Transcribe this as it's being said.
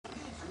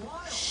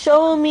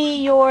Show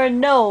me your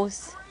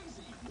nose.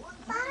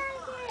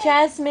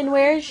 Jasmyn,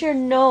 where's your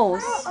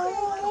nose?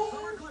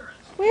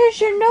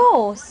 Where's your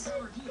nose?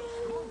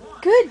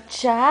 Good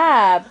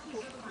job.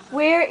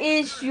 Where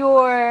is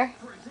your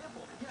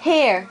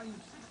hair?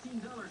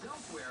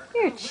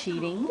 You're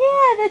cheating.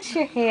 Yeah, that's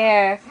your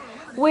hair.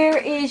 Where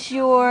is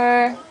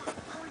your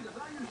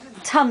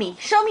tummy?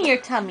 Show me your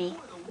tummy.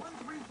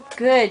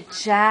 Good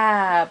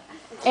job.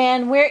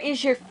 And where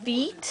is your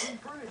feet?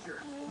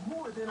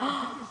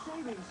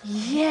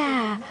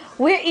 Yeah.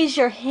 Where is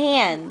your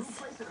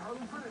hands?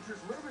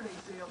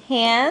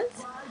 Hands?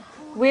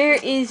 Where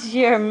is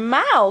your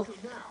mouth?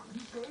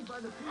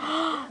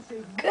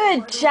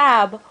 Good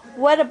job.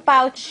 What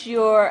about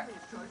your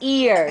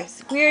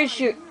ears? Where's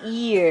your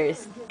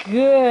ears?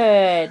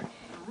 Good.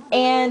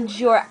 And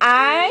your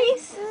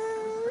eyes?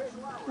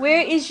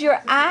 Where is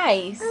your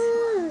eyes?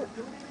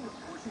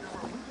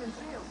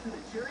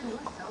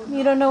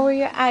 You don't know where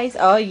your eyes?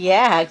 Oh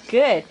yeah,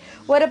 good.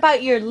 What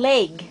about your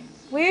leg?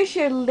 Where's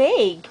your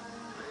leg?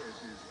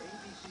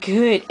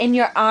 Good. And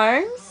your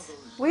arms?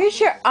 Where's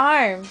your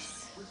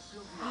arms?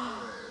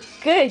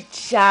 Good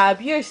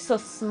job. You're so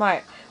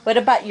smart. What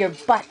about your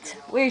butt?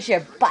 Where's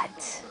your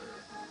butt?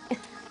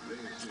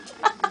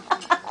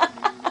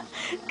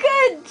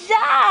 Good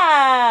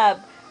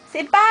job.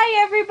 Say bye,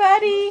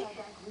 everybody.